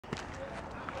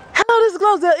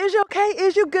GloZell, is you okay?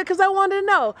 Is you good? Because I wanted to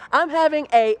know. I'm having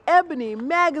a Ebony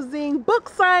magazine book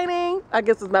signing. I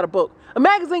guess it's not a book. A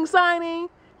magazine signing.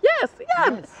 Yes.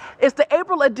 It's the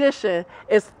April edition.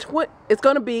 It's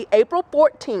going to be April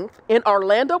 14th in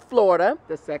Orlando, Florida.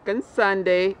 The second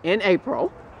Sunday in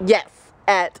April. Yes,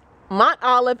 at Mount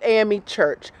Olive AME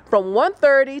Church from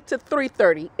 1:30 to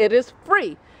 3:30. It is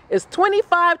free. It's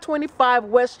 2525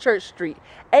 West Church Street,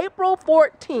 April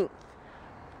 14th.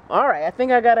 All right, I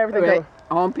think I got everything going.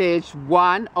 On page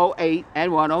 108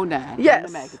 and 109 yes. in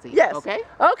the magazine. Yes. Okay?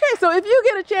 Okay, so if you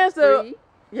get a chance to... Free.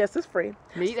 Yes, it's free.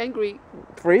 Meet and greet.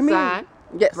 Free meet. Sign.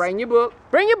 Yes. Bring your book.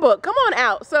 Bring your book. Come on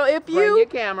out. So if you... Bring your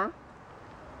camera.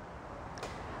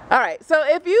 All right, so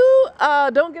if you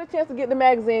don't get a chance to get the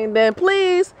magazine, then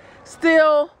please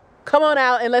still come on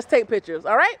out and let's take pictures,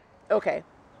 all right? Okay.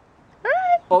 All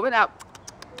right. Over and out.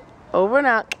 Over and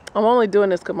out. I'm only doing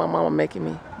this because my mama making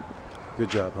me. Good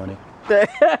job, honey. So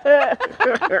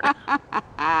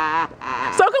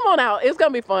come on out. It's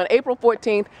going to be fun. April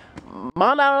 14th,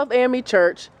 Mount Olive AME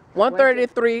Church, 1:30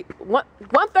 to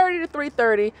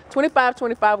 3:30,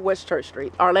 2525 West Church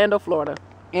Street, Orlando, Florida.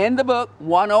 In the book,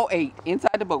 108.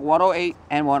 Inside the book, 108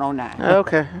 and 109.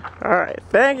 Okay. All right.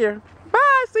 Thank you.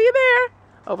 Bye. See you there.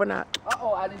 Over and out.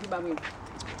 Uh-oh, I didn't do my music.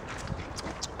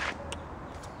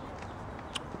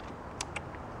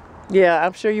 Yeah,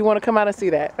 I'm sure you want to come out and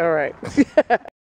see that. All right.